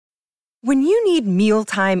When you need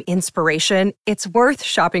mealtime inspiration, it's worth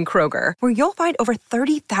shopping Kroger, where you'll find over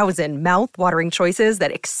 30,000 mouth-watering choices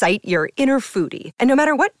that excite your inner foodie. And no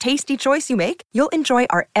matter what tasty choice you make, you'll enjoy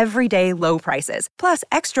our everyday low prices, plus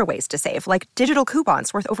extra ways to save, like digital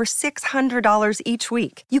coupons worth over $600 each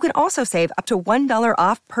week. You can also save up to $1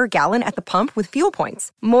 off per gallon at the pump with fuel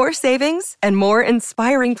points. More savings and more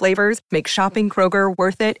inspiring flavors make shopping Kroger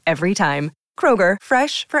worth it every time. Kroger,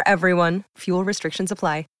 fresh for everyone. Fuel restrictions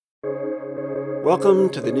apply. Welcome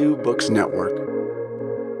to the New Books Network.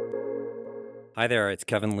 Hi there, it's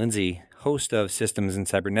Kevin Lindsay, host of Systems and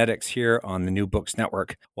Cybernetics here on the New Books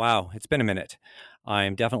Network. Wow, it's been a minute.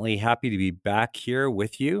 I'm definitely happy to be back here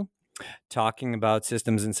with you talking about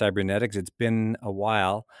systems and cybernetics. It's been a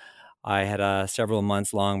while. I had a several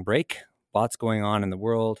months long break, lots going on in the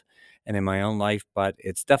world and in my own life, but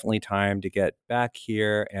it's definitely time to get back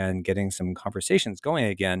here and getting some conversations going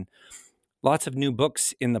again. Lots of new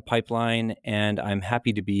books in the pipeline, and I'm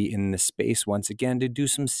happy to be in this space once again to do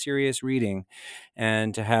some serious reading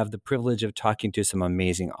and to have the privilege of talking to some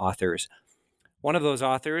amazing authors. One of those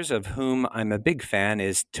authors of whom I'm a big fan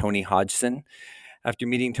is Tony Hodgson. After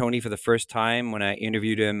meeting Tony for the first time when I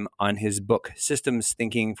interviewed him on his book, Systems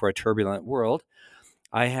Thinking for a Turbulent World,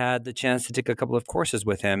 I had the chance to take a couple of courses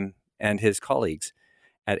with him and his colleagues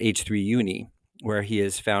at H3 Uni, where he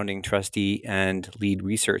is founding trustee and lead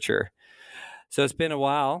researcher. So it's been a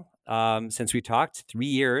while since we talked, 3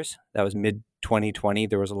 years. That was mid-2020.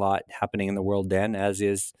 There was a lot happening in the world then, as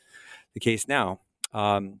is the case now.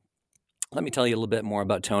 Let me tell you a little bit more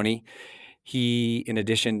about Tony. He, in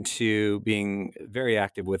addition to being very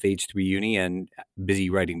active with H3 Uni and busy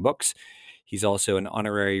writing books, he's also an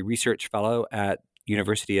honorary research fellow at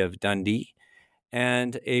University of Dundee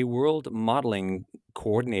and a world modeling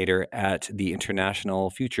coordinator at the International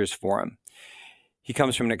Futures Forum. He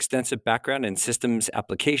comes from an extensive background in systems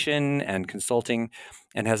application and consulting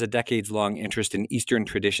and has a decades-long interest in Eastern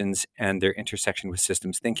traditions and their intersection with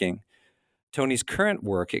systems thinking. Tony's current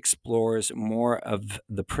work explores more of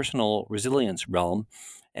the personal resilience realm,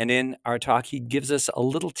 and in our talk, he gives us a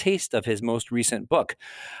little taste of his most recent book,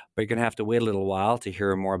 but you're going to have to wait a little while to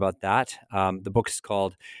hear more about that. The book is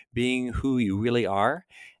called Being Who You Really Are,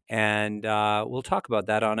 and we'll talk about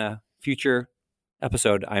that on a future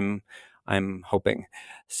episode, I'm hoping.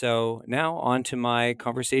 So now on to my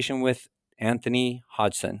conversation with Anthony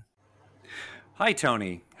Hodgson. Hi,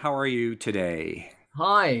 Tony. How are you today?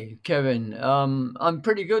 Hi, Kevin. I'm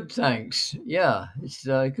pretty good, thanks. Yeah, it's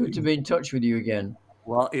good to be in touch with you again.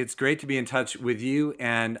 Well, it's great to be in touch with you,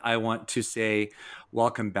 and I want to say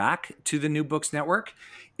welcome back to the New Books Network.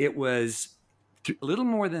 It was a little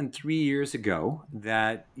more than 3 years ago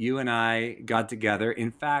that you and I got together. In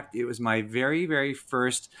fact, it was my very, very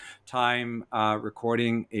first time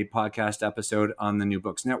recording a podcast episode on the New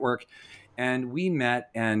Books Network. And we met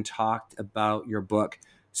and talked about your book,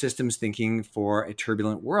 Systems Thinking for a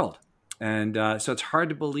Turbulent World. And so it's hard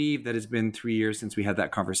to believe that it's been 3 years since we had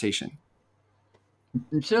that conversation.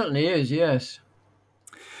 It certainly is, yes.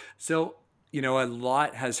 So, a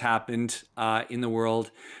lot has happened in the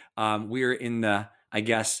world. We're in the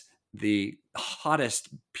hottest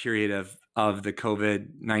period of the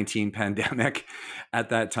COVID-19 pandemic at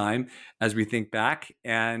that time, as we think back.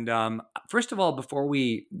 And first of all, before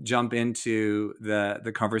we jump into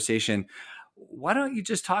the conversation, why don't you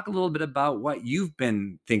just talk a little bit about what you've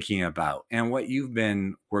been thinking about and what you've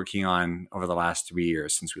been working on over the last 3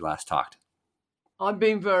 years since we last talked? I've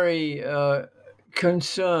been very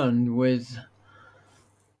concerned with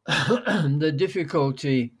the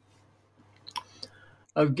difficulty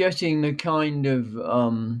of getting the kind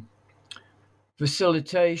of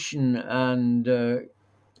facilitation and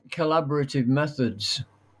collaborative methods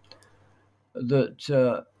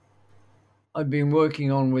that I've been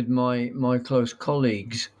working on with my close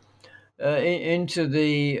colleagues into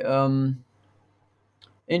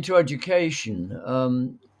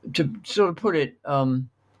education. To sort of put it,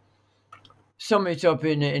 sum it up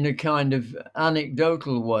in a kind of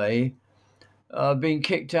anecdotal way, being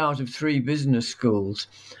kicked out of 3 business schools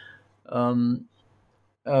for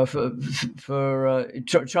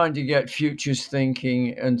trying to get futures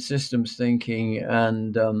thinking and systems thinking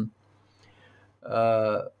and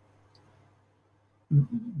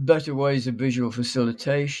better ways of visual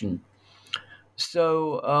facilitation.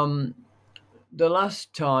 So the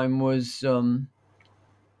last time was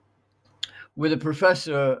with a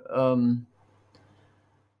professor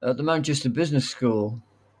at the Manchester Business School.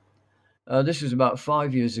 This was about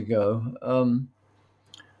 5 years ago,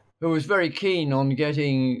 who was very keen on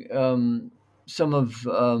getting some of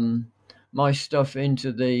my stuff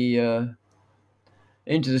into the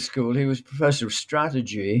school. He was professor of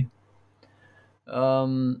strategy,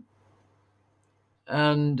 Um,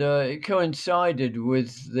 and it coincided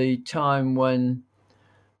with the time when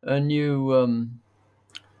a new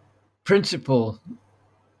principal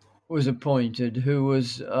was appointed, who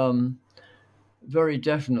was very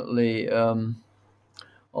definitely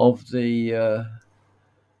of the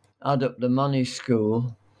Add Up the Money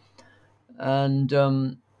school. And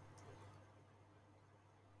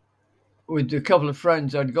with a couple of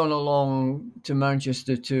friends, I'd gone along to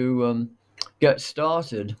Manchester to get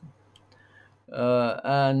started.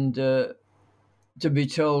 And to be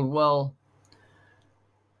told, well,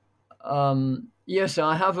 yes,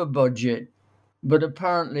 I have a budget, but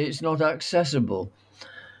apparently it's not accessible,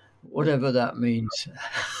 whatever that means.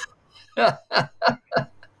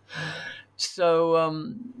 So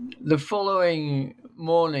the following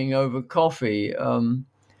morning over coffee,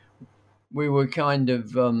 we were kind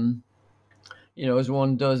of, as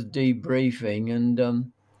one does, debriefing,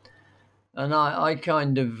 and I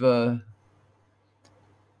kind of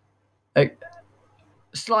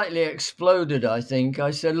slightly exploded, I think.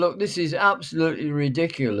 I said, look, this is absolutely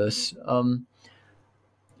ridiculous.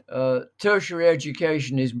 Tertiary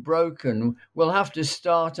education is broken. We'll have to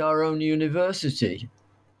start our own university.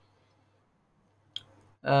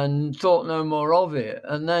 And thought no more of it.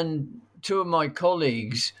 And then two of my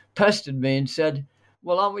colleagues pestered me and said,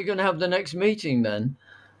 well, aren't we going to have the next meeting then?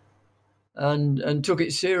 And took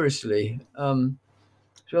it seriously. So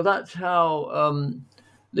that's how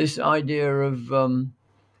this idea of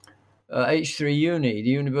H3 Uni, the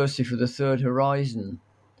University for the Third Horizon,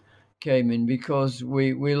 came in, because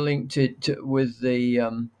we linked it with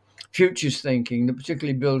the futures thinking that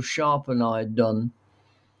particularly Bill Sharp and I had done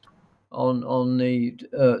on the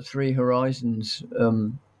Three Horizons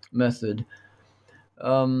method,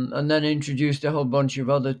 and then introduced a whole bunch of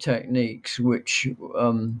other techniques which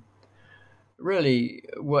really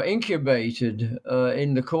were incubated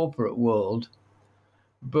in the corporate world,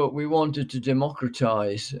 but we wanted to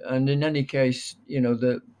democratize. And in any case,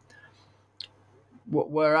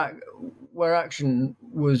 where action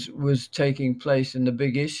was taking place and the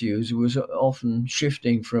big issues was often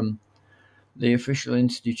shifting from the official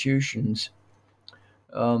institutions.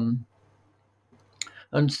 And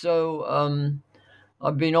so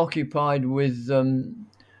I've been occupied with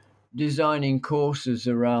designing courses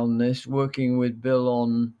around this, working with Bill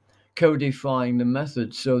on codifying the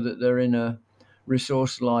methods so that they're in a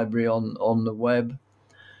resource library on the web,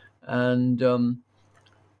 and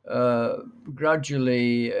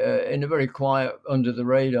gradually, in a very quiet, under the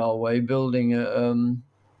radar way, building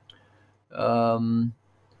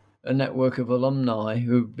a network of alumni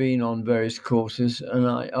who've been on various courses. And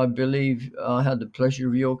I believe I had the pleasure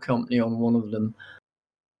of your company on one of them.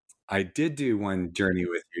 I did do one journey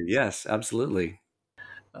with you. Yes, absolutely.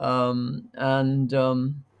 And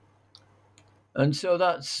so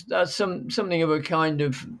that's something of a kind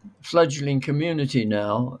of fledgling community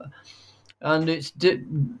now, and it's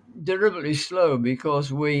deliberately slow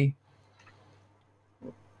because we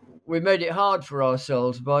made it hard for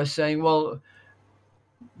ourselves by saying, well,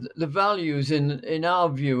 the values in our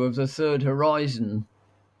view of the third horizon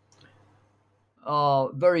are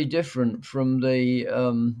very different from the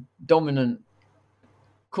dominant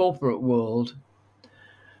corporate world,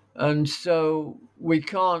 and so we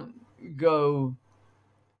can't go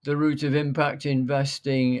the route of impact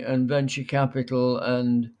investing and venture capital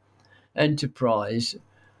and enterprise.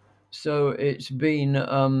 So it's been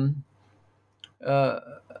an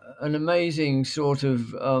amazing sort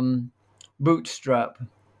of bootstrap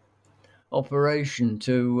operation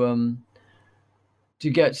to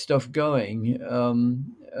get stuff going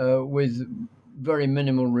with very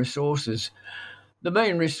minimal resources. The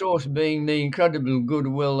main resource being the incredible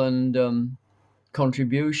goodwill and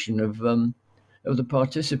contribution of the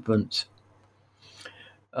participants.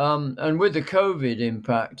 And with the COVID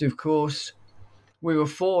impact, of course, we were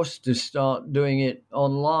forced to start doing it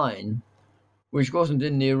online, which wasn't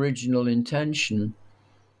in the original intention.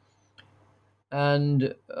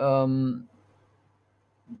 And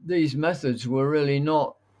these methods were really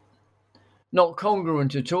not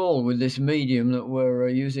congruent at all with this medium that we're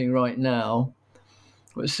using right now.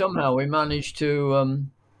 But somehow we managed to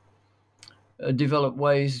develop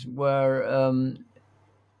ways where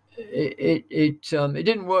it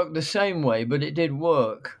didn't work the same way, but it did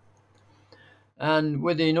work. And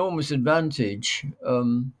with the enormous advantage,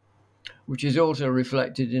 which is also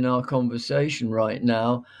reflected in our conversation right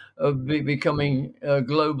now, of becoming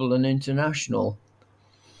global and international.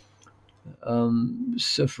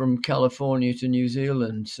 So from California to New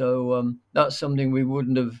Zealand. So that's something we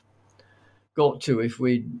wouldn't have got to if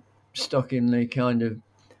we'd stuck in the kind of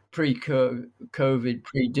pre-COVID,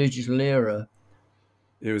 pre-digital era.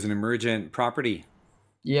 It was an emergent property.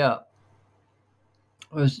 Yeah.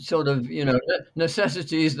 It was sort of,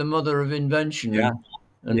 necessity is the mother of invention, Yeah.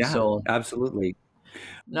 and Yeah, so on. absolutely.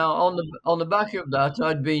 Now, on the back of that,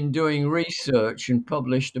 I'd been doing research and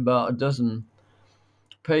published about a dozen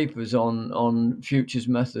papers on futures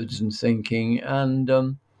methods and thinking, and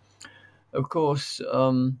of course, uh,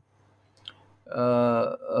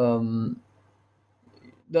 um,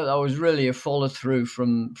 that was really a follow through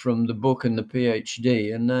from the book and the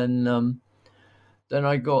PhD, and then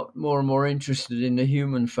I got more and more interested in the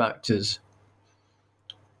human factors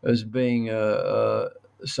as being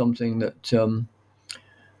something that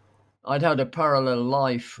I'd had a parallel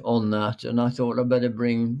life on that, and I thought I'd better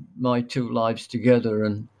bring my two lives together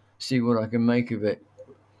and see what I can make of it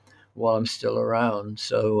while I'm still around.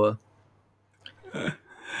 So,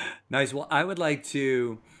 Nice. Well, I would like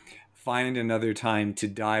to find another time to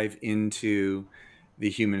dive into the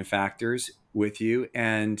human factors with you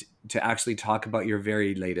and to actually talk about your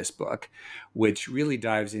very latest book, which really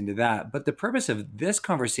dives into that. But the purpose of this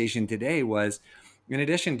conversation today was, in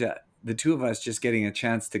addition to the two of us just getting a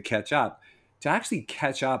chance to catch up, to actually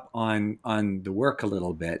catch up on the work a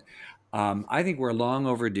little bit. I think we're long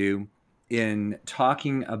overdue in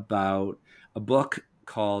talking about a book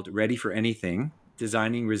called Ready for Anything: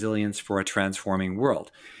 Designing Resilience for a Transforming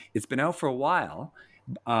World. It's been out for a while.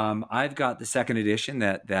 I've got the second edition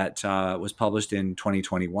that was published in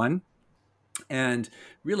 2021. And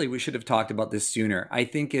really, we should have talked about this sooner. I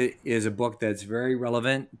think it is a book that's very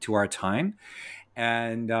relevant to our time,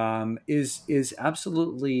 and is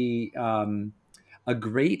absolutely a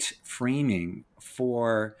great framing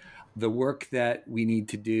for the work that we need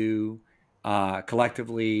to do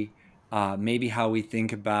collectively. Maybe how we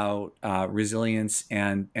think about resilience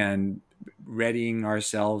and readying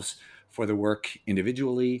ourselves for the work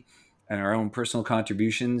individually and our own personal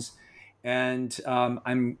contributions. And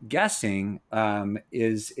I'm guessing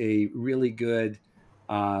is a really good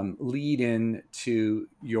lead in to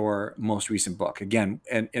your most recent book. Again,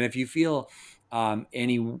 and if you feel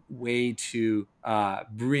any way to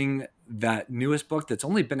bring that newest book that's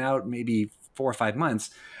only been out maybe 4 or 5 months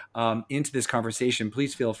into this conversation,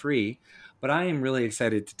 please feel free. But I am really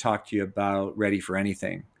excited to talk to you about Ready for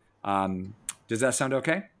Anything. Does that sound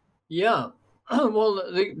okay? yeah. Well,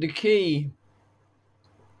 the key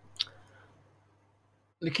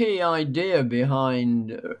idea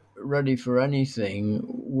behind Ready for Anything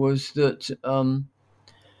was that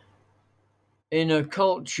in a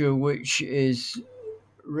culture which is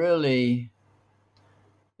really,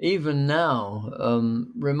 even now,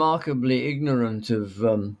 remarkably ignorant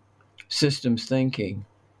of systems thinking,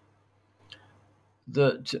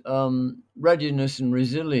 that readiness and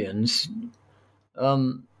resilience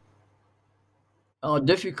are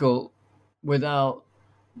difficult without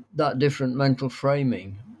that different mental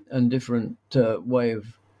framing and different way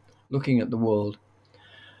of looking at the world.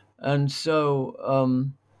 And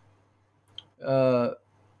so,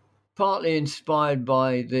 partly inspired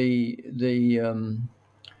by the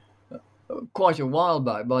quite a while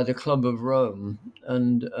back by the Club of Rome,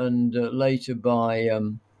 and later by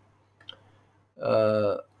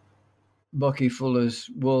Bucky Fuller's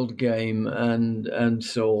World Game and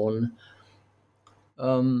so on.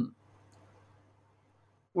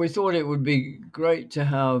 We thought it would be great to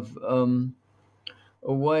have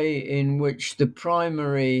a way in which the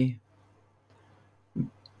primary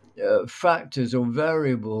factors or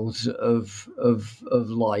variables of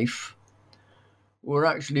life were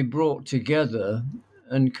actually brought together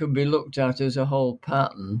and could be looked at as a whole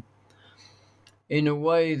pattern in a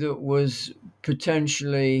way that was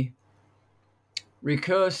potentially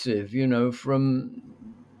recursive, from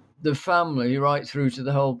the family right through to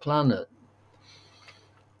the whole planet.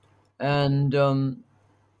 And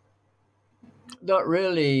that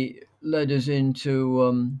really led us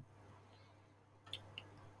into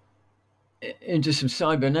some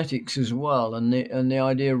cybernetics as well, and the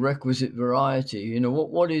idea of requisite variety.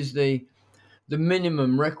 What is the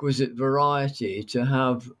minimum requisite variety to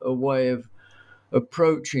have a way of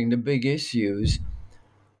approaching the big issues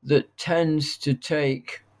that tends to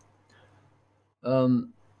take the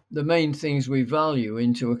main things we value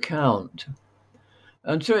into account.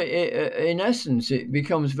 And so, in essence, it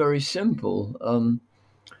becomes very simple.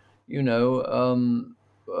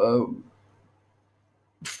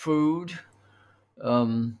 Food,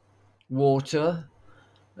 water,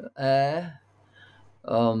 air,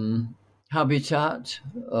 habitat,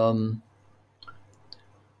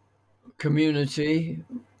 community,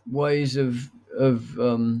 ways of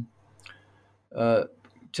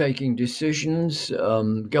taking decisions,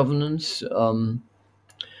 governance,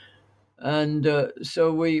 And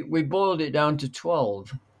so we boiled it down to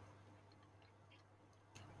 12.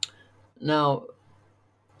 Now,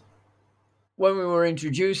 when we were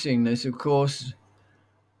introducing this, of course,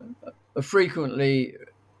 a frequently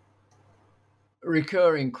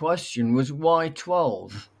recurring question was, why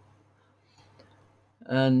 12?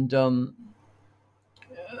 And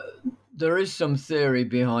there is some theory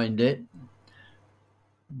behind it,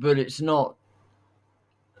 but it's not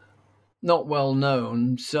well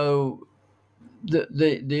known. So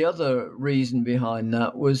the other reason behind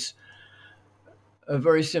that was a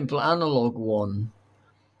very simple analog one.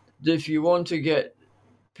 If you want to get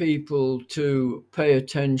people to pay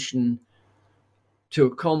attention to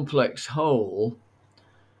a complex whole,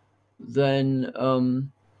 then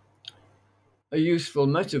a useful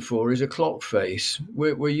metaphor is a clock face.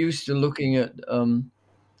 We're used to looking at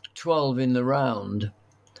 12 in the round,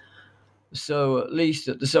 so at least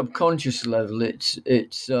at the subconscious level,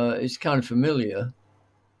 it's kind of familiar.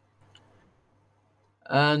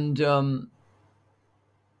 And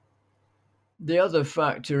the other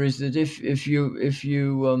factor is that if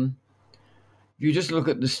you just look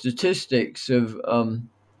at the statistics of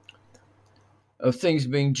things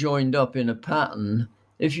being joined up in a pattern,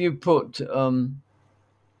 if you put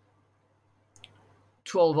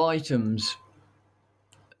 12 items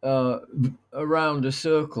around a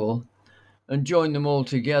circle and join them all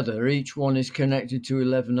together, each one is connected to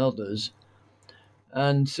 11 others.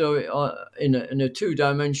 And so in a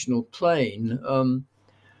two-dimensional plane,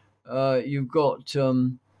 you've got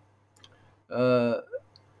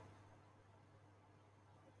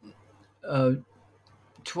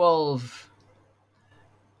 12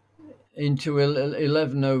 into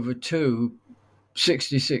 11 over 2,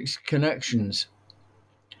 66 connections.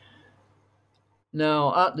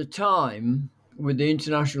 Now, at the time, with the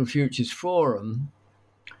International Futures Forum,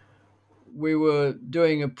 we were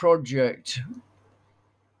doing a project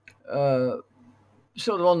sort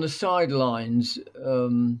of on the sidelines,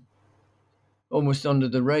 almost under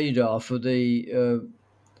the radar for the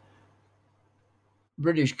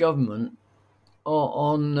British government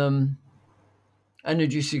on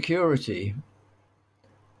energy security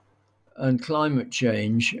and climate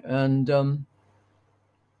change, and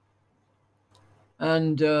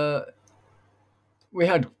we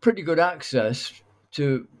had pretty good access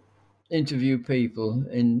to interview people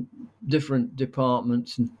in different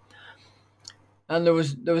departments, and there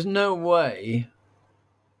was no way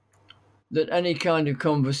that any kind of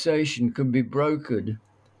conversation could be brokered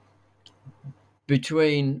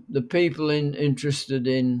between the people interested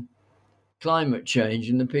in climate change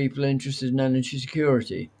and the people interested in energy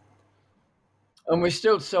security. And we're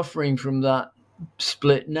still suffering from that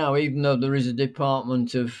split now, even though there is a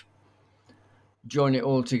department of join it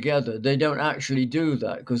all together. They don't actually do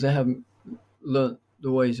that because they haven't learnt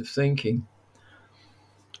the ways of thinking.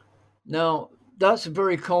 Now, that's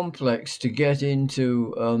very complex to get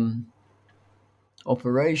into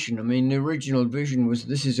operation. I mean, the original vision was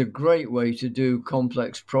this is a great way to do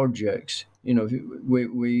complex projects. You know,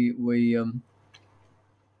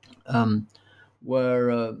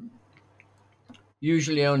 where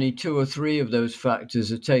usually only 2 or 3 of those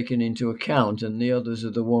factors are taken into account, and the others are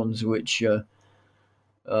the ones which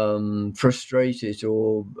frustrate it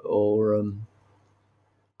or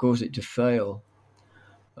cause it to fail.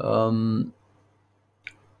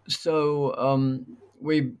 So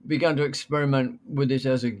we began to experiment with it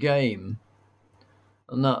as a game,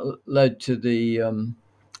 and that led to the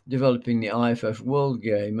developing the IFF World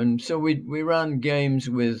Game. And so we ran games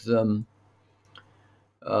with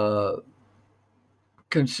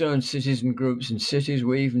concerned citizen groups in cities.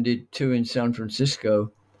 We even did 2 in San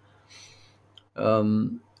Francisco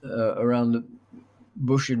around the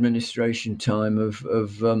Bush administration time of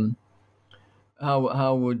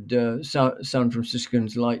how would San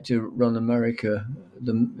Franciscans like to run America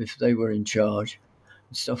if they were in charge,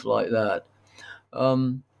 and stuff like that.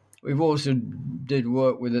 We've also did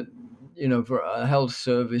work with it, for a health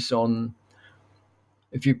service on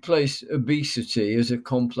if you place obesity as a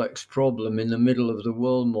complex problem in the middle of the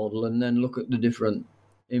world model and then look at the different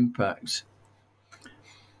impacts.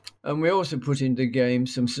 And we also put into the game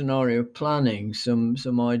some scenario planning, some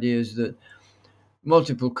ideas that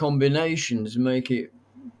multiple combinations make it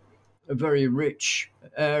a very rich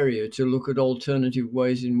area to look at alternative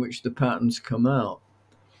ways in which the patterns come out.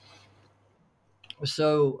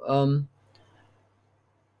 So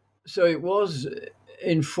it was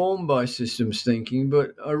informed by systems thinking,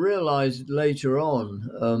 but I realized later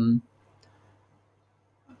on,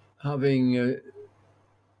 having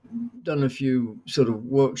done a few sort of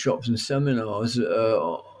workshops and seminars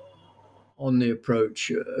on the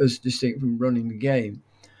approach as distinct from running the game,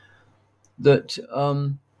 that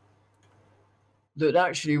that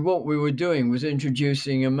actually what we were doing was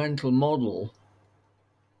introducing a mental model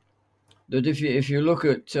that if you look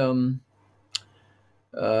at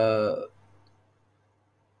uh,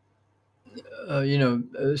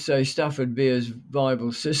 say Stafford Beer's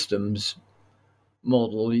viable systems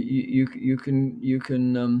model, you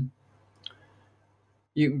can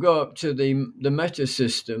go up to the meta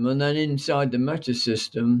system, and then inside the meta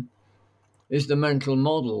system is the mental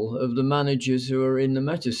model of the managers who are in the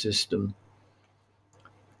meta system.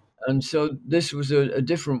 And so this was a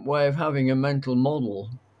different way of having a mental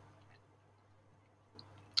model.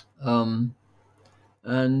 Um,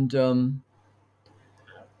 and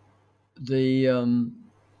the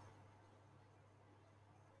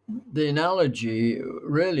the analogy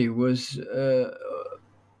really was the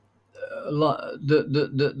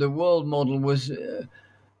world model was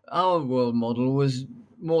our world model was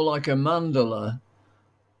more like a mandala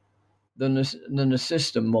than a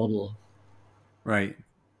system model. Right.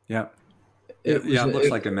 Yeah. It was Yeah. It looks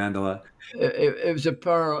like a mandala. it was a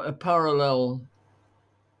parallel.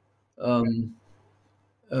 Um,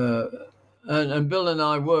 uh, and Bill and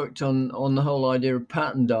I worked on the whole idea of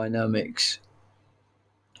pattern dynamics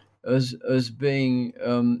as being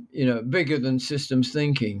bigger than systems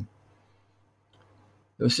thinking.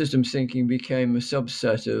 The systems thinking became a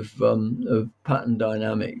subset of pattern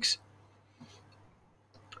dynamics.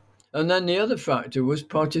 And then the other factor was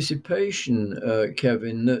participation,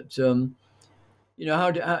 Kevin. That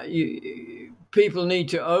people need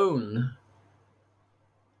to own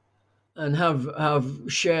and have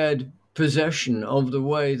shared possession of the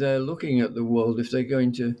way they're looking at the world if they're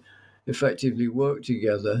going to effectively work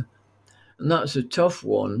together, and that's a tough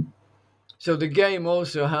one. So the game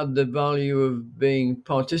also had the value of being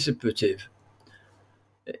participative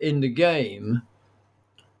in the game,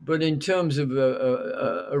 but in terms of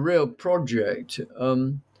a real project,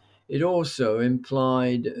 it also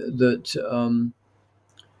implied that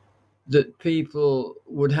people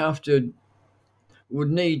would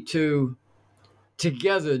need to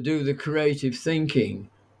together do the creative thinking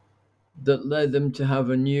that led them to have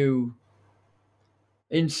a new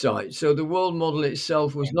insight. So the world model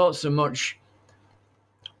itself was not so much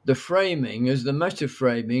the framing as the meta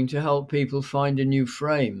framing to help people find a new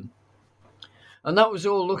frame. And that was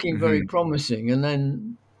all looking very promising. And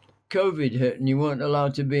then COVID hit and you weren't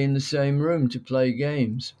allowed to be in the same room to play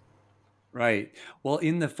games. Right. Well,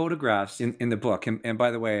 in the photographs in the book, and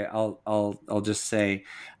by the way, I'll just say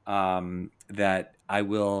that I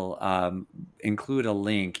will include a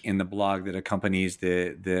link in the blog that accompanies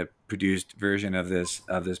the produced version of this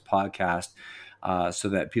podcast, so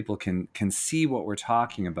that people can see what we're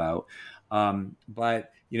talking about.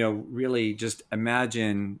 But really, just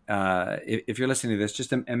imagine if you're listening to this,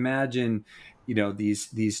 just imagine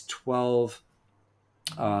these 12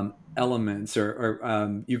 elements,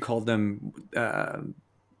 or you called them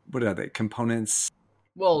what are they, components?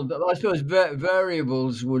 Well, I suppose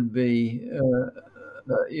variables would be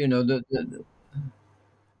the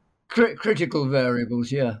critical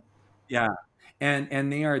variables. Yeah.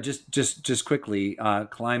 And they are just quickly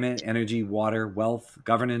climate, energy, water, wealth,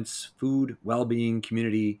 governance, food, well-being,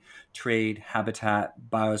 community, trade, habitat,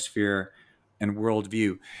 biosphere, and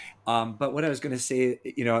worldview. But what I was going to say,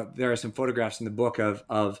 there are some photographs in the book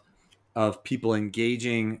of people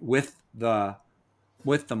engaging with the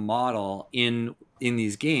model in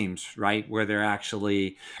these games, right? Where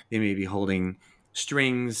they may be holding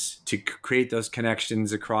strings to create those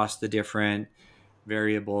connections across the different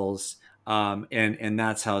variables. And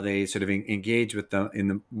that's how they sort of engage with in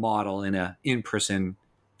the model in a in-person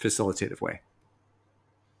facilitative way.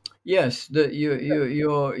 Yes, that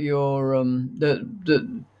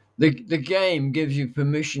the game gives you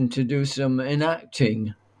permission to do some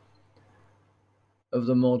enacting of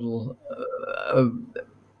the model,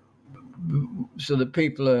 so that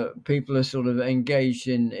people are sort of engaged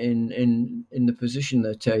in the position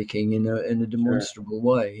they're taking in a demonstrable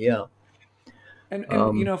way. Yeah. And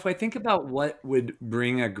if I think about what would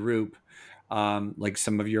bring a group like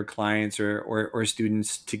some of your clients or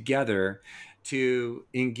students together to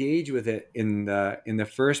engage with it in the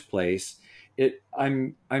first place,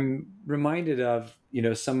 I'm reminded of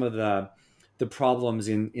some of the problems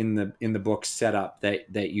in the book setup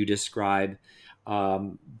that you describe.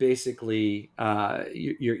 Basically,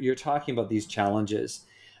 you're talking about these challenges.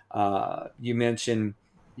 You mentioned,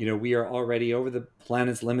 we are already over the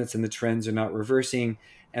planet's limits and the trends are not reversing.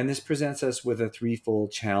 And this presents us with a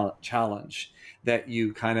threefold challenge that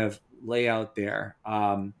you kind of lay out there.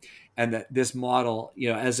 And that this model,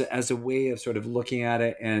 as a way of sort of looking at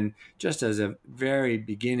it, and just as a very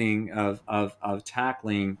beginning of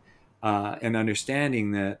tackling and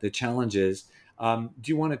understanding the challenges. Do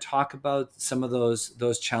you want to talk about some of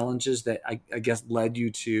those challenges that I guess led you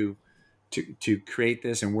to create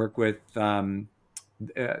this and work with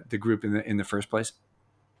the group in the first place?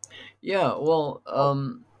 Yeah, well,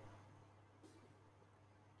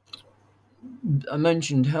 I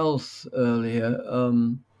mentioned health earlier.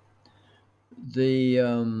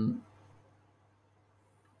 The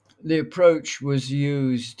the approach was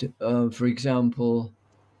used, for example,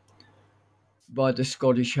 by the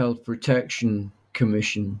Scottish Health Protection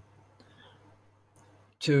Commission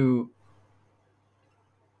to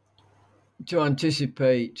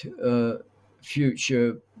anticipate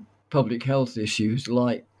future public health issues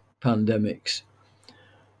like pandemics,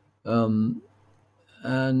 and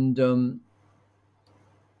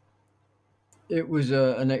it was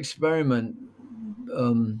an experiment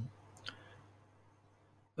um,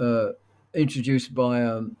 uh, introduced by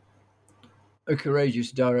a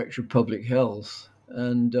courageous director of public health,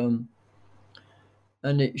 and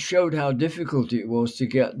it showed how difficult it was to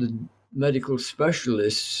get the medical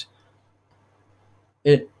specialists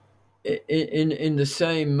in in the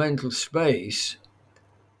same mental space.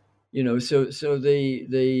 So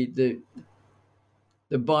the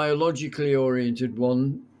biologically oriented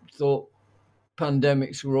one thought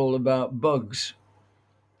pandemics were all about bugs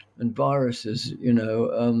and viruses.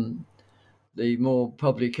 The more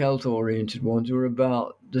public health oriented ones were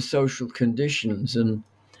about the social conditions and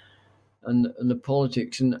the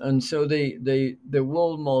politics, and so the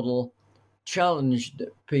role model challenged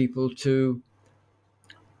people to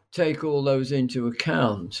take all those into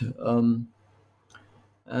account.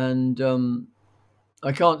 And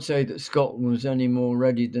I can't say that Scotland was any more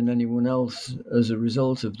ready than anyone else as a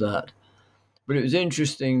result of that. But it was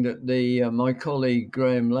interesting that the my colleague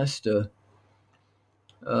Graham Lester,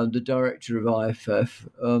 the director of IFF,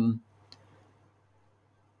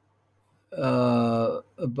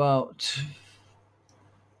 about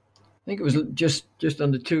I think it was just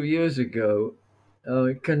under 2 years ago,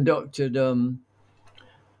 conducted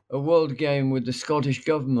a world game with the Scottish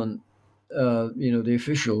government, the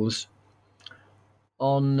officials,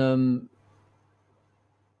 on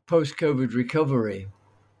post-COVID recovery,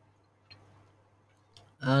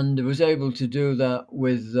 and was able to do that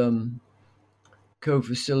with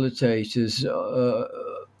co-facilitators,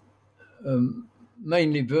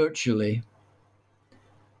 mainly virtually,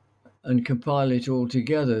 and compile it all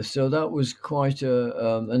together. So that was quite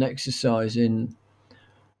an exercise in,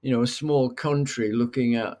 a small country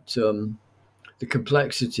looking at the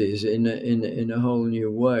complexities in a whole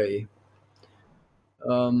new way.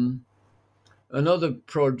 Another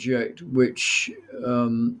project which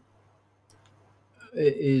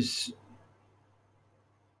is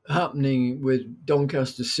happening with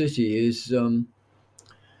Doncaster City is the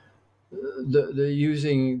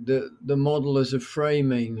using the model as a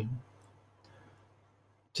framing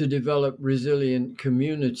to develop resilient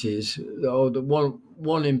communities, or the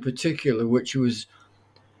one in particular which was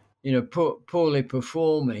poorly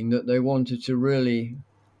performing, that they wanted to really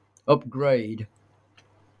upgrade,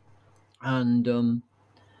 and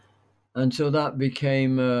so that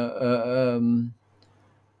became the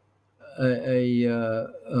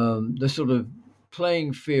sort of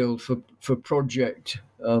playing field for project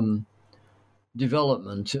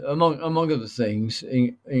development, among other things,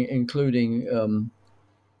 including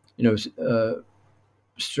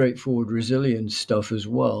straightforward resilience stuff as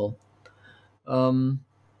well. And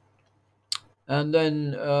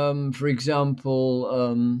then, for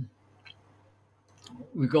example,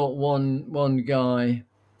 we've got one guy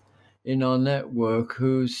in our network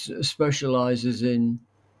who specializes in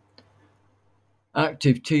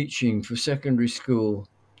active teaching for secondary school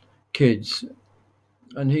kids,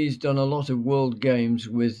 and he's done a lot of world games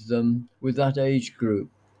with that age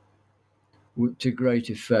group to great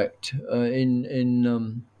effect,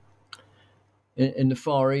 in the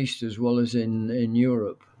Far East as well as in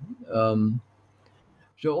Europe.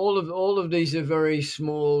 So all of these are very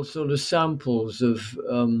small sort of samples of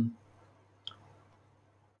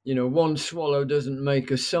one swallow doesn't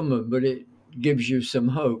make a summer, but it gives you some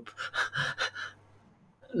hope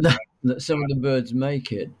that some of the birds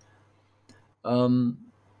make it.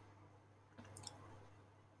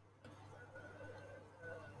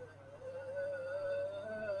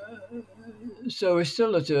 So we're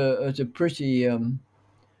still at a pretty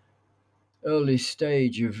early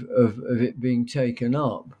stage of it being taken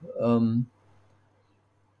up.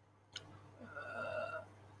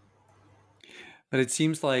 But it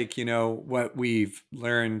seems like, what we've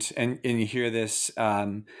learned, and you hear this,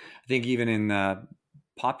 I think even in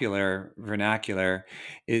popular vernacular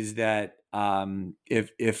is that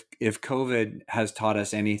if COVID has taught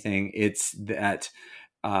us anything, it's that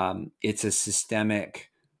it's a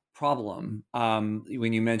systemic problem.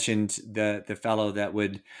 When you mentioned the fellow that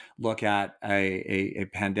would look at a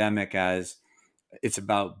pandemic as it's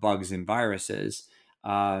about bugs and viruses,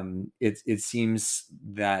 it seems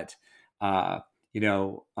that uh, you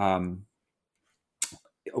know.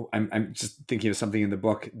 I'm just thinking of something in the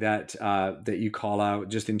book that that you call out,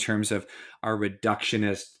 just in terms of our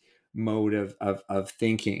reductionist mode of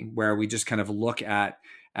thinking, where we just kind of look at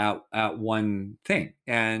one thing,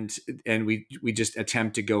 and we just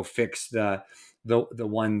attempt to go fix the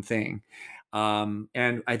one thing.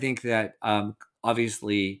 And I think that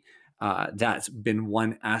obviously that's been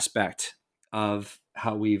one aspect of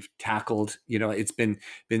how we've tackled. It's been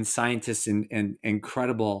scientists and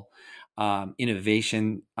incredible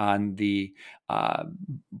innovation on the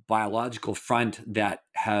biological front that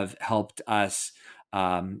have helped us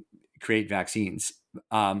create vaccines.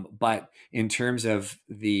 But in terms of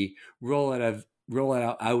the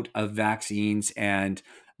rollout out of vaccines and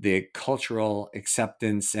the cultural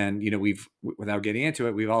acceptance, and we've, without getting into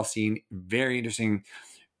it, we've all seen very interesting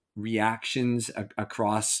reactions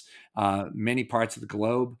across many parts of the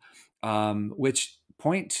globe, which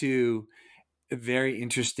point to very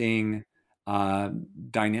interesting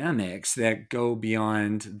dynamics that go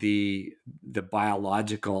beyond the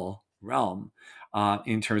biological realm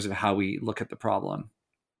in terms of how we look at the problem.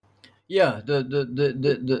 Yeah,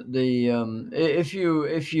 if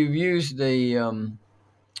you use the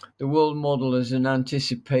world model as an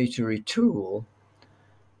anticipatory tool,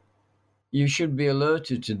 you should be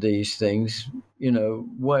alerted to these things,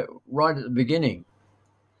 right at the beginning.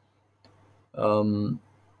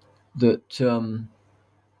 That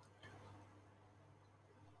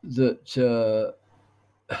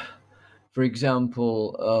for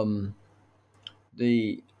example,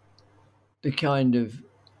 the kind of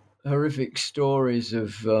horrific stories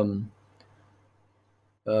of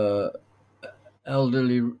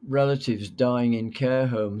elderly relatives dying in care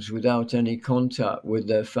homes without any contact with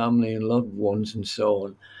their family and loved ones and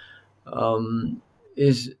so on,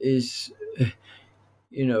 is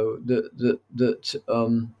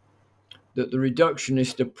that the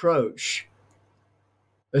reductionist approach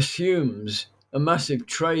assumes a massive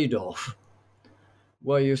trade-off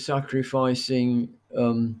where you're sacrificing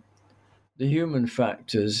the human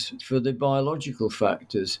factors for the biological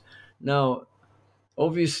factors. Now,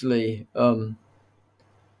 obviously,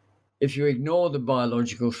 if you ignore the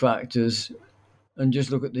biological factors and just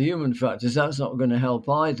look at the human factors, that's not going to help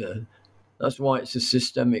either. That's why it's a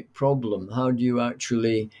systemic problem. How do you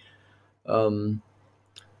actually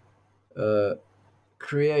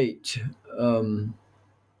create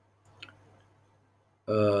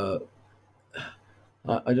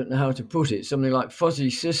I don't know how to put it, something like fuzzy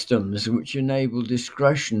systems which enable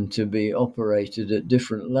discretion to be operated at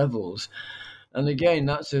different levels? And again,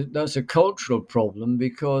 that's a cultural problem,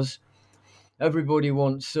 because everybody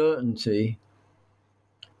wants certainty,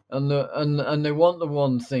 and they want the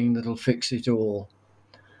one thing that'll fix it all.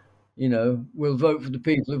 We'll vote for the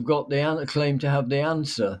people who've got the claim to have the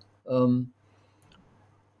answer.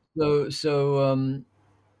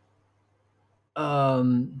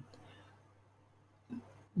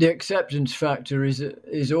 The acceptance factor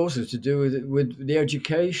is also to do with the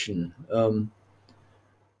education.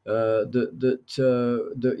 We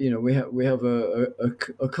have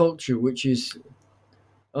a culture which is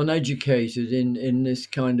uneducated in this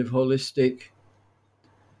kind of holistic,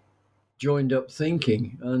 joined up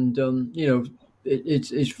thinking, and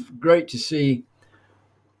it's great to see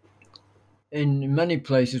in many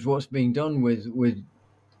places what's being done with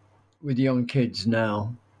young kids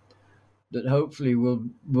now, that hopefully will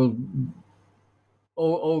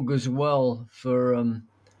augurs well for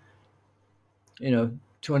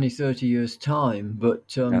 20, 30 years time.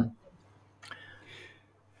 But Yeah.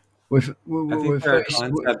 we're There are faced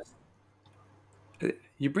concepts.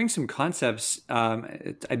 You bring some concepts.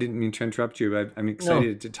 I didn't mean to interrupt you, but I'm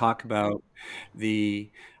excited to talk about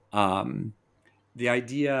the um, the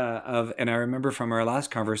idea of, and I remember from our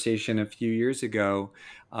last conversation a few years ago,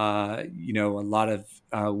 a lot of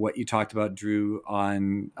what you talked about drew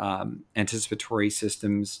on anticipatory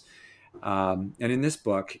systems. And in this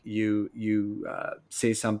book, you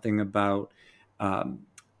say something about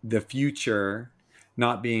the future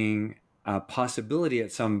not being a possibility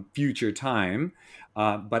at some future time,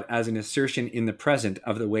 but as an assertion in the present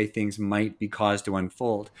of the way things might be caused to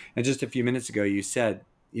unfold. And just a few minutes ago, you said,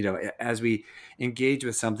 as we engage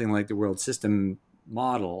with something like the world system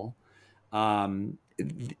model,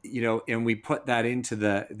 and we put that into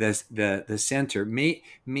the center.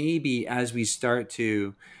 Maybe as we start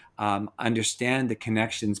to understand the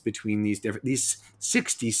connections between these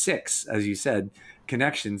 66, as you said,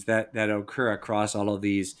 connections that occur across all of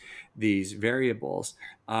these variables,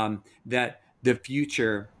 that the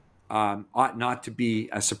future ought not to be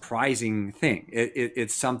a surprising thing.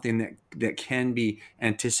 It's something that can be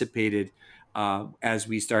anticipated as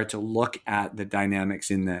we start to look at the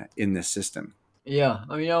dynamics in the system. Yeah,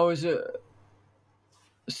 I mean, I was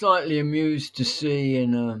slightly amused to see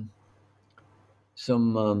in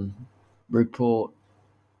some report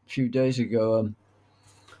a few days ago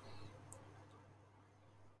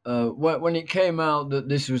when it came out that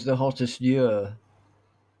this was the hottest year,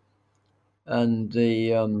 and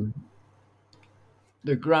the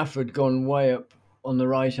graph had gone way up on the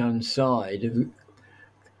right hand side.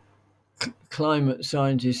 Climate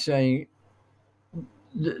scientists saying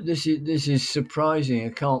this is surprising. I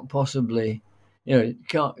can't possibly,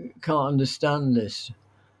 can't understand this.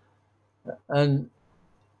 And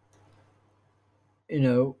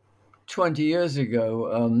 20 years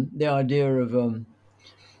ago, the idea of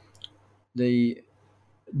the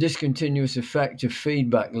discontinuous effect of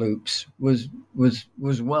feedback loops was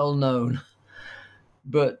well known,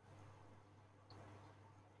 but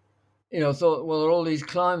I thought, well, there are all these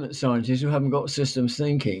climate scientists who haven't got systems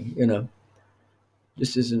thinking.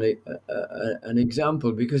 Just as an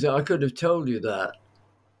example, because I could have told you that.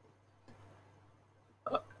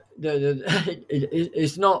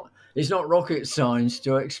 It's not rocket science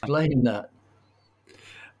to explain that.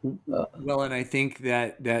 Well, and I think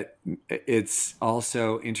that it's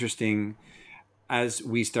also interesting as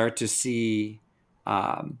we start to see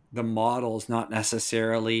the models not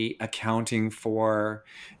necessarily accounting for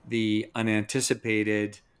the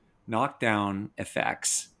unanticipated knockdown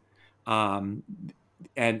effects, and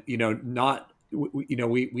not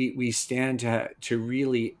we stand to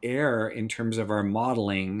really err in terms of our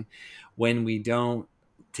modeling when we don't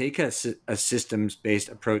take a systems-based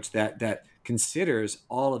approach that considers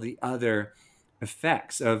all of the other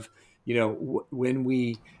effects of when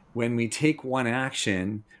we take one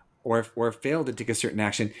action or fail to take a certain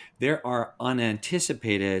action, there are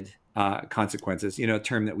unanticipated consequences. A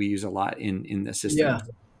term that we use a lot in the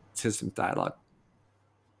systems dialogue.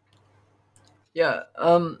 Yeah,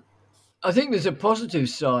 I think there's a positive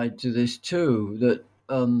side to this too that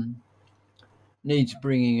needs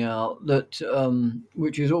bringing out. That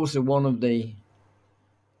which is also one of the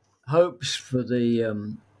hopes for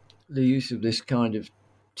the use of this kind of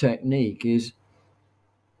technique is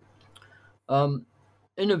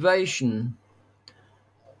innovation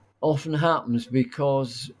often happens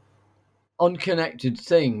because unconnected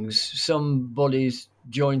things, some bodies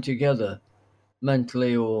join together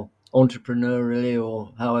mentally or entrepreneurially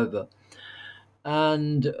or however,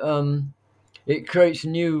 and it creates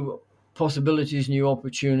new possibilities, new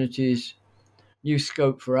opportunities, new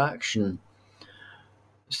scope for action.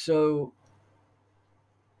 So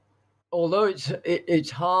although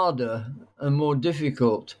it's harder and more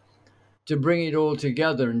difficult to bring it all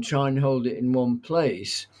together and try and hold it in one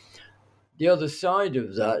place, the other side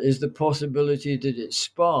of that is the possibility that it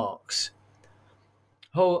sparks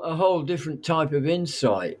a whole different type of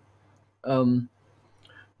insight,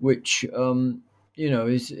 which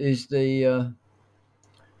is the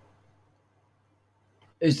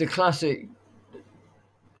classic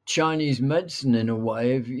Chinese medicine in a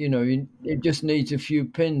way. Of it just needs a few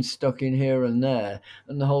pins stuck in here and there,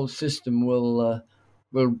 and the whole system will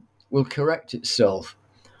correct itself.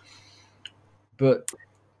 But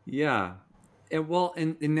yeah,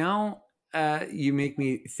 and now you make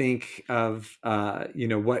me think of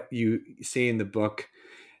what you say in the book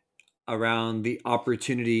around the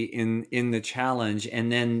opportunity in the challenge,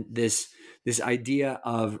 and then this idea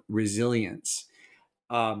of resilience.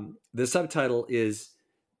 The subtitle is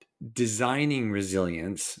Designing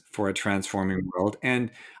Resilience for a Transforming World,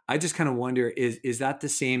 and I just kind of wonder, is that the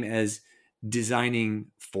same as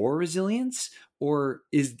designing for resilience, or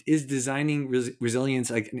is designing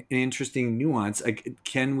resilience like an interesting nuance? Like,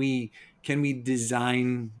 can we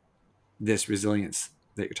design this resilience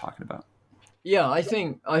that you're talking about? yeah, I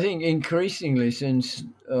think increasingly since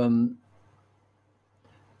the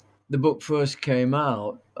book first came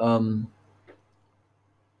out,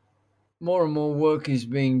 more and more work is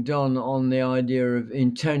being done on the idea of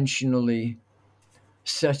intentionally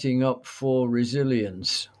setting up for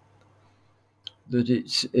resilience. That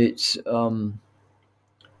it's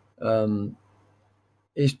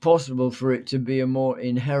possible for it to be a more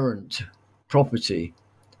inherent property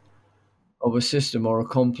of a system or a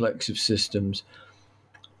complex of systems.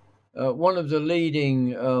 One of the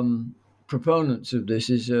leading proponents of this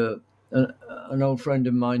is an old friend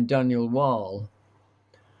of mine, Daniel Weil,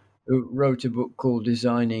 who wrote a book called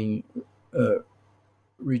Designing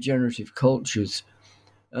Regenerative Cultures.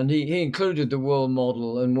 And he included the world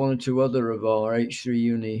model and one or two other of our H3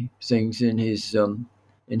 Uni things in his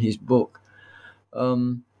book.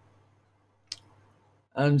 And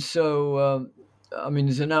so,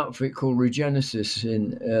 there's an outfit called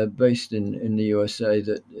Regenesis based in the USA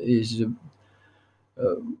that is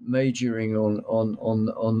majoring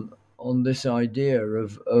on this idea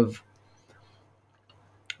of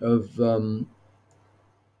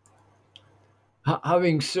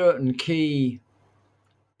having certain key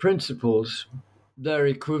principles. They're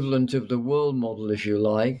equivalent of the world model, if you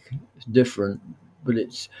like. It's different, but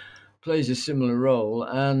it plays a similar role,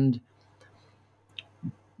 and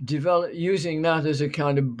using that as a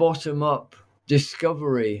kind of bottom-up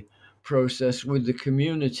discovery process with the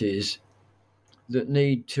communities that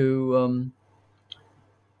need to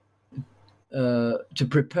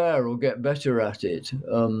prepare or get better at it,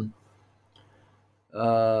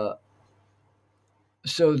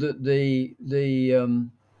 so that the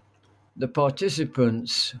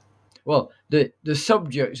participants, well, the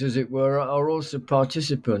subjects, as it were, are also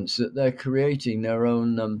participants, that they're creating their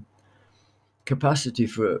own capacity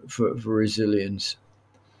for resilience.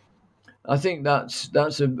 I think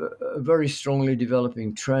that's a very strongly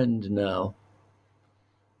developing trend now.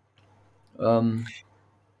 And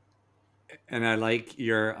I like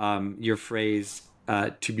your phrase,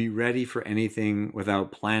 to be ready for anything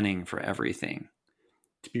without planning for everything.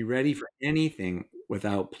 To be ready for anything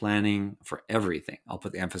without planning for everything. I'll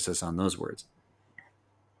put the emphasis on those words.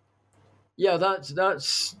 Yeah, that's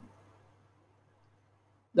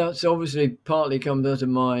obviously partly comes out of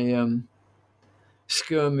my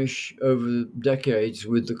skirmish over the decades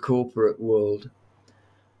with the corporate world.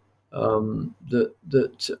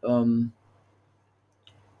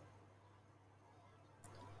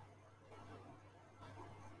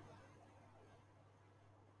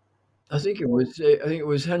 I think it was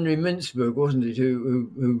Henry Mintzberg, wasn't it,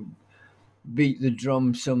 who beat the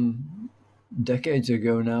drum some decades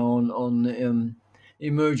ago now on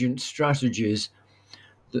emergent strategies.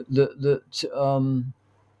 If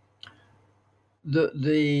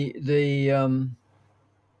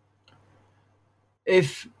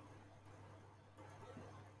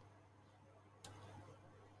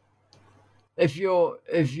you're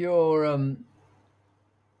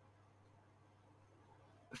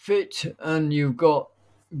fit and you've got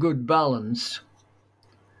good balance,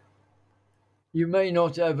 you may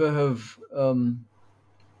not ever have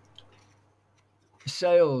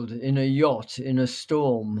sailed in a yacht in a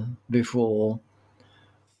storm before,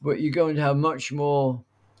 but you're going to have much more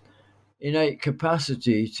innate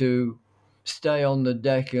capacity to stay on the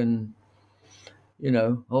deck and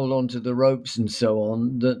hold on to the ropes and so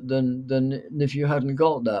on than if you hadn't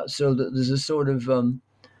got that. So that there's a sort of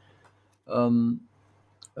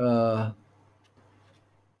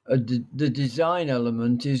the design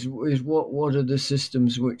element is what are the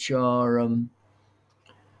systems which are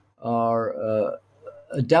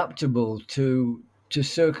adaptable to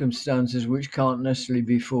circumstances which can't necessarily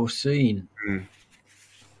be foreseen. Mm.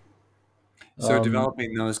 So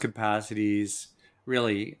developing those capacities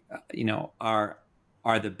really, are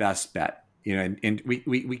the best bet. And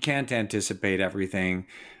we can't anticipate everything,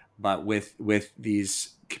 but with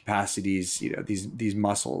these capacities, these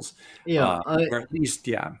muscles, or at least,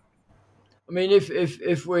 yeah. I mean,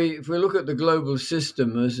 if we look at the global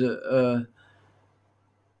system as a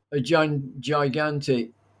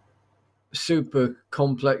gigantic, super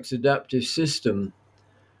complex adaptive system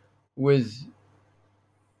with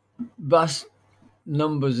vast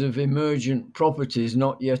numbers of emergent properties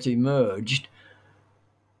not yet emerged,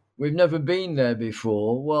 we've never been there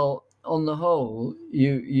before. Well, on the whole,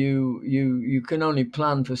 you can only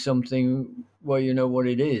plan for something where you know what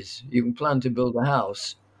it is. You can plan to build a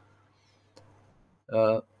house.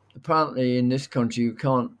 Apparently, in this country, you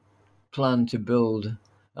can't plan to build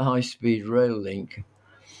a high-speed rail link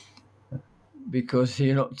because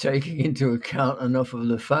you're not taking into account enough of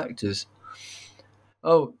the factors.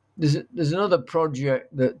 Oh, there's another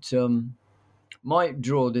project that might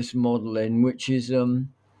draw this model in, which is a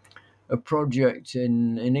project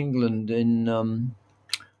in England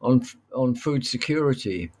on food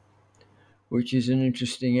security, which is an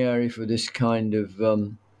interesting area for this kind of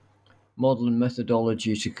model and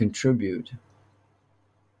methodology to contribute,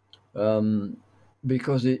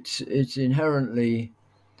 because it's inherently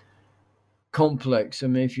complex. I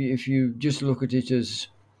mean, if you just look at it as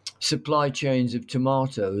supply chains of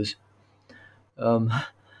tomatoes,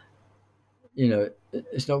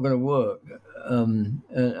 it's not going to work.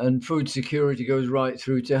 And food security goes right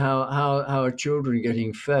through to how are children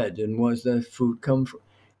getting fed, and where's their food come from,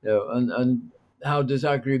 and how does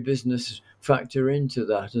agribusiness factor into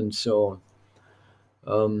that, and so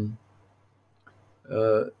on.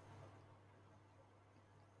 Uh,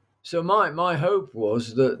 so my hope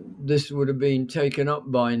was that this would have been taken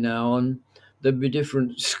up by now, and there'd be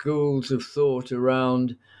different schools of thought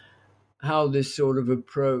around how this sort of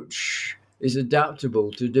approach is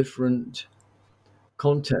adaptable to different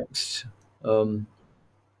contexts. Um,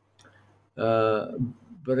 uh,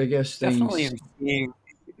 but I guess Definitely things. am seeing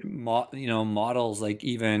models like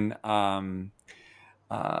even um,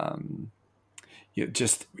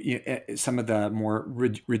 just some of the more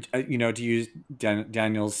to use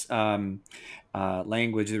Daniel's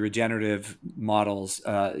language, the regenerative models,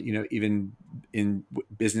 even in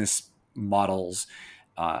business models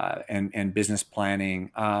and business planning,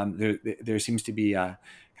 there seems to be a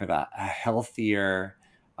kind of a healthier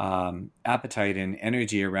appetite and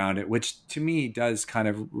energy around it, which to me does kind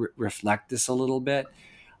of reflect this a little bit.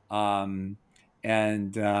 Um,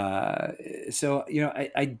 and so,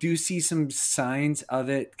 I do see some signs of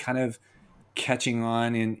it kind of catching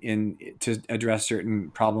on in to address certain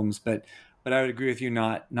problems, but I would agree with you,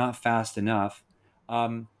 not fast enough.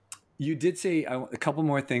 Um, you did say a couple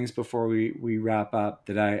more things before we wrap up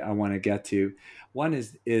that I want to get to. One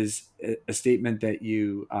is a statement that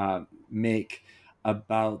you make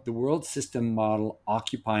about the world system model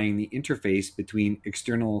occupying the interface between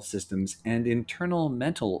external systems and internal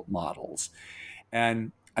mental models.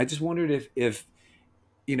 And I just wondered if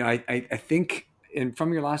I think, and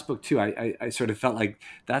from your last book too, I sort of felt like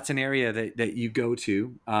that's an area that you go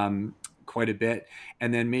to quite a bit.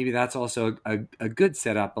 And then maybe that's also a good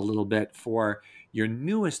setup a little bit for your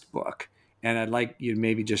newest book. And I'd like you to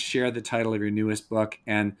maybe just share the title of your newest book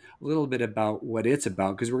and a little bit about what it's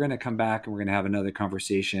about, because we're going to come back and we're going to have another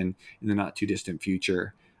conversation in the not too distant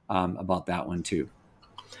future about that one too.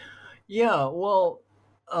 Yeah, well,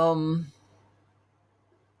 how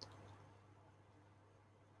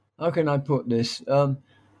can I put this?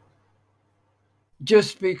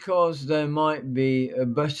 Just because there might be a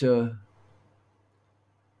better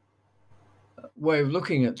way of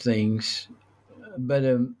looking at things,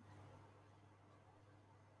 better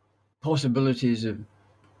possibilities of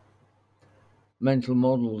mental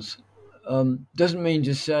models, doesn't mean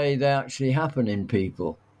to say they actually happen in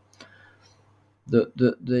people. The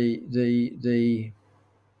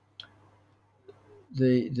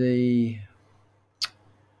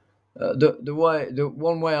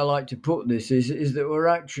one way I like to put this is that we're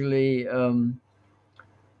actually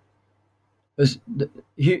as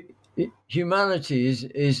humanity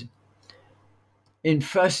is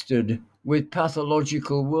infested with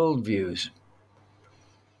pathological worldviews.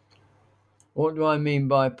 What do I mean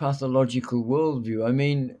by pathological worldview? I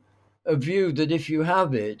mean a view that if you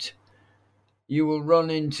have it, you will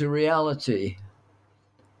run into reality,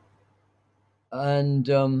 and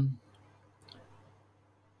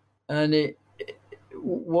it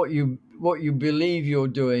what you believe you're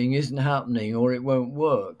doing isn't happening, or it won't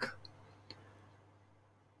work.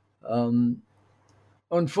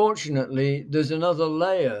 Unfortunately, there's another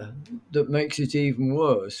layer that makes it even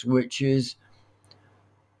worse, which is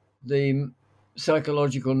the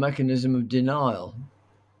psychological mechanism of denial.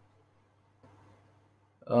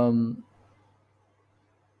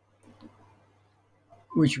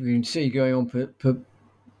 Which we can see going on,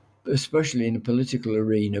 especially in the political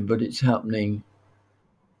arena, but it's happening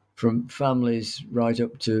from families right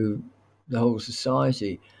up to the whole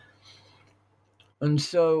society. And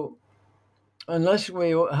so, unless we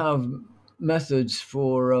have methods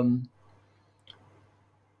for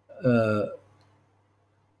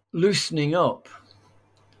loosening up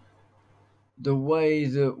the way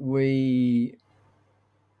that we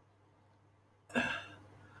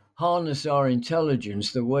harness our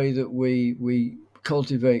intelligence, the way that we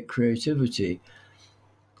cultivate creativity,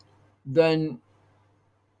 then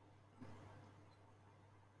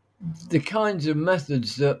the kinds of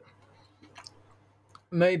methods that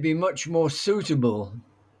may be much more suitable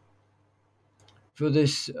for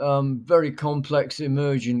this very complex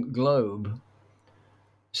emergent globe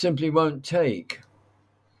simply won't take.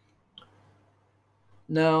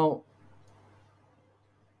 Now,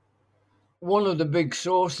 one of the big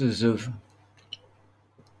sources of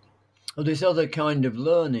this other kind of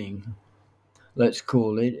learning, let's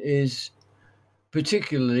call it, is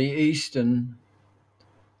particularly Eastern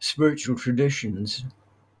spiritual traditions,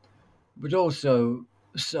 but also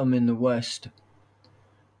some in the West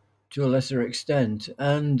to a lesser extent.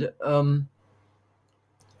 And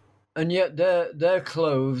and yet they're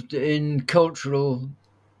clothed in cultural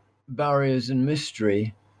barriers and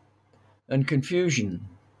mystery and confusion.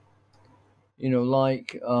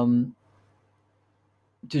 Like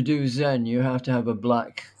to do Zen, you have to have a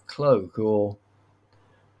black cloak, or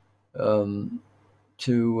to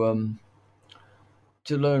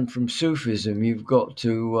learn from Sufism, you've got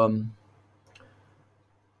to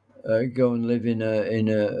go and live in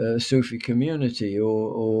a Sufi community,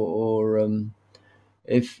 or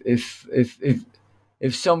if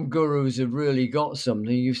some gurus have really got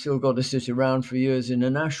something, you've still got to sit around for years in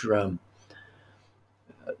an ashram.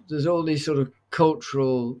 There's all these sort of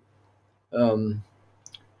cultural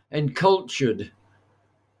encultured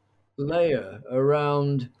layer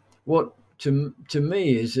around what to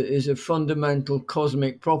me is a fundamental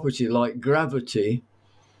cosmic property like gravity,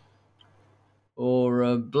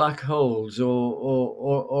 or black holes,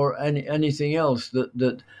 or anything else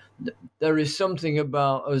that there is something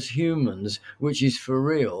about us humans which is for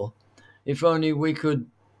real. If only we could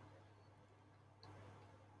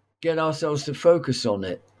get ourselves to focus on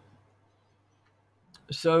it.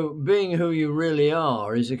 So being who you really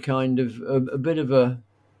are is a kind of a bit of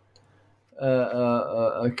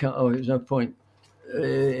there's no point.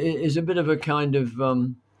 Is a bit of a kind of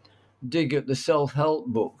dig at the self-help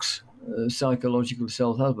books, psychological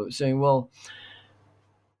self-help books, saying, well,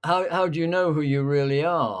 how do you know who you really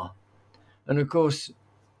are? And of course,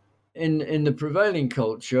 in the prevailing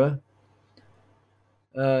culture,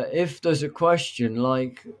 if there's a question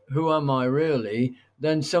like, who am I really,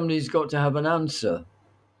 then somebody's got to have an answer.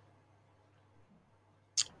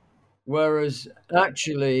 Whereas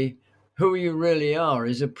actually, who you really are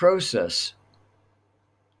is a process.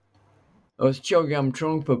 As Chogyam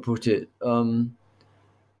Trungpa put it,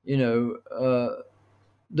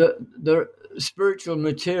 the spiritual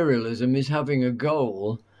materialism is having a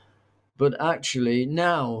goal, but actually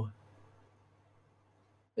now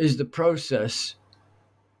is the process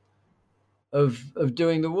of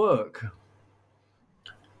doing the work.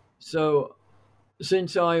 So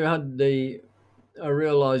since I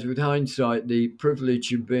realized with hindsight the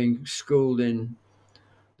privilege of being schooled in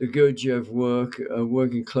the Gurdjieff work,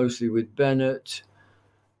 working closely with Bennett,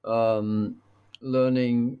 learning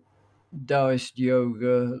Taoist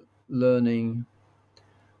yoga, learning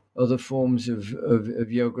other forms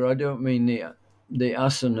of yoga. I don't mean the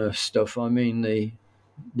asana stuff. I mean the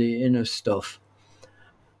inner stuff.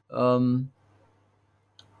 And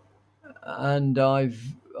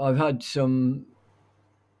I've had some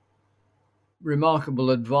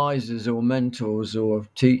remarkable advisors or mentors or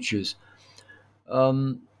teachers.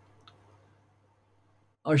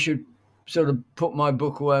 I should sort of put my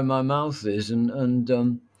book where my mouth is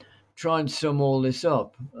and try and sum all this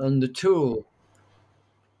up. And the tool,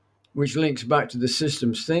 which links back to the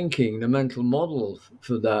systems thinking, the mental model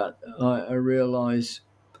for that, I realize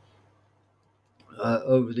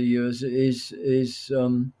over the years is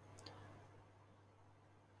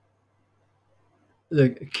the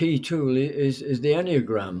key tool is the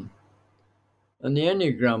Enneagram. And the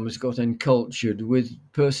Enneagram has got encultured with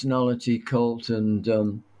personality cult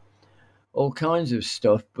and all kinds of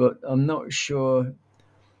stuff, but I'm not sure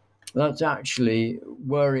that's actually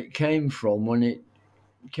where it came from when it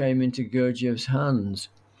came into Gurdjieff's hands.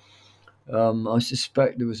 I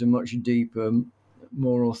suspect there was a much deeper,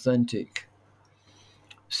 more authentic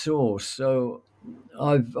source. So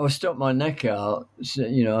I've stuck my neck out. So,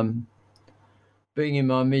 I'm being in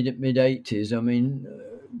my mid 80s. I mean,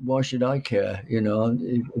 why should I care?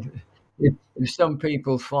 If some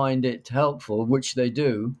people find it helpful, which they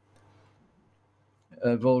do,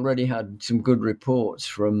 I've already had some good reports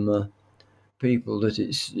from people that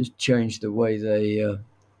it's changed the way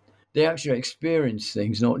they actually experience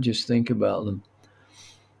things, not just think about them.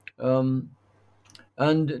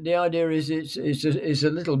 And the idea is it's a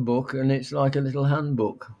little book, and it's like a little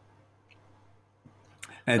handbook.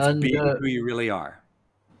 And it's being who you really are.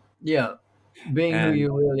 Yeah, being who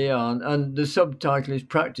you really are. And the subtitle is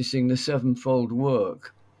Practicing the Sevenfold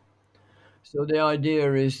Work. So the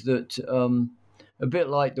idea is that a bit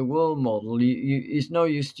like the world model, it's no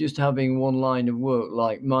use just having one line of work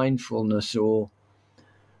like mindfulness or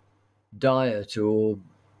diet or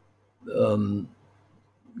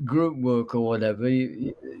group work or whatever.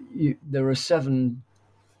 There are 7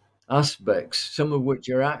 aspects, some of which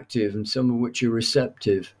are active and some of which are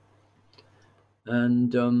receptive.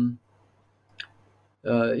 And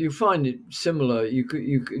you find it similar. You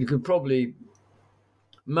could probably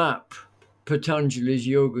map Patanjali's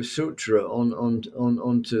Yoga Sutra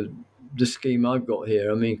onto the scheme I've got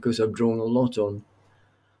here. I mean, because I've drawn a lot on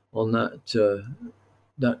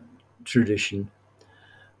that tradition.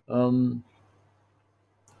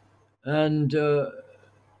 And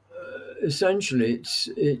essentially,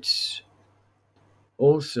 it's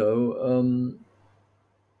also,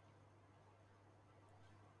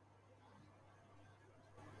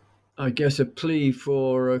 I guess, a plea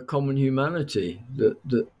for common humanity,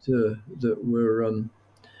 that we're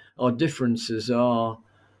our differences are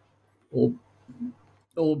all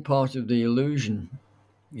all part of the illusion.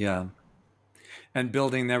 Yeah. And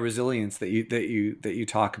building that resilience that you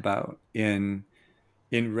talk about in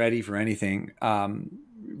Ready for Anything,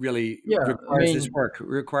 really Yeah, I requires this mean, work.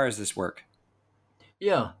 Requires this work.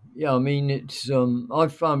 yeah. I mean, it's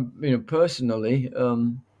I've found, personally,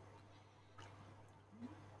 over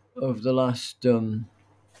the last 2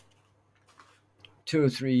 or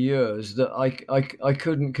 3 years, that I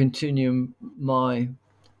couldn't continue my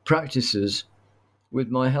practices with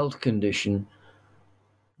my health condition.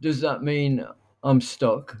 Does that mean I'm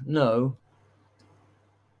stuck? No.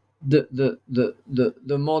 The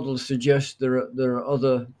model suggests there are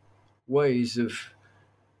other ways of,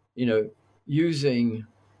 you know using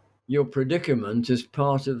your predicament as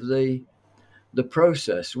part of the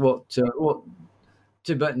process. What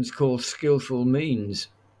Tibetans call skillful means.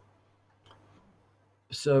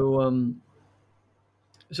 So I'm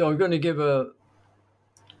going to give a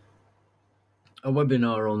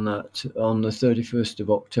webinar on that on the 31st of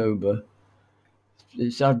October.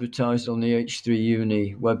 It's advertised on the H3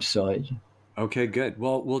 Uni website. Okay, good.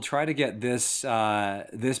 Well, we'll try to get this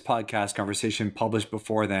podcast conversation published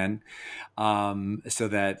before then, so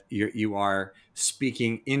that you are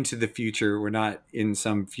speaking into the future. We're not in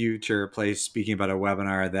some future place speaking about a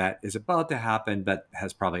webinar that is about to happen, but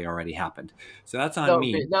has probably already happened. So that's on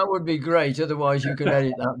me. That would be great. Otherwise, you could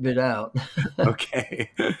edit that bit out.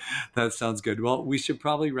 Okay, that sounds good. Well, we should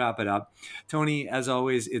probably wrap it up. Tony, as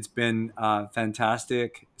always, it's been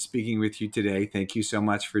fantastic speaking with you today. Thank you so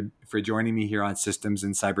much for joining me here on Systems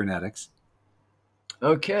and Cybernetics.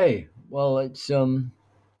 Okay. Well, it's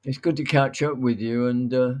good to catch up with you,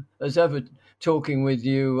 and as ever, talking with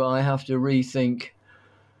you, I have to rethink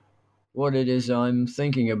what it is I'm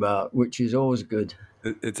thinking about, which is always good.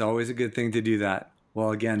 It's always a good thing to do that.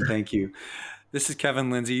 Well, again, thank you. This is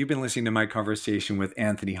Kevin Lindsay. You've been listening to my conversation with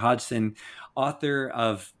Anthony Hodgson, author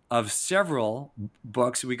of several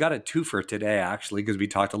books. We got a twofer today, actually, because we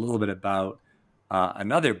talked a little bit about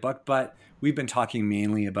another book, but we've been talking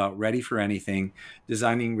mainly about Ready for Anything,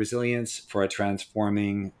 designing resilience for a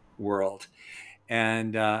transforming world.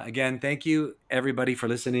 And again, thank you, everybody, for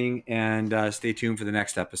listening, and stay tuned for the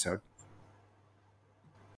next episode.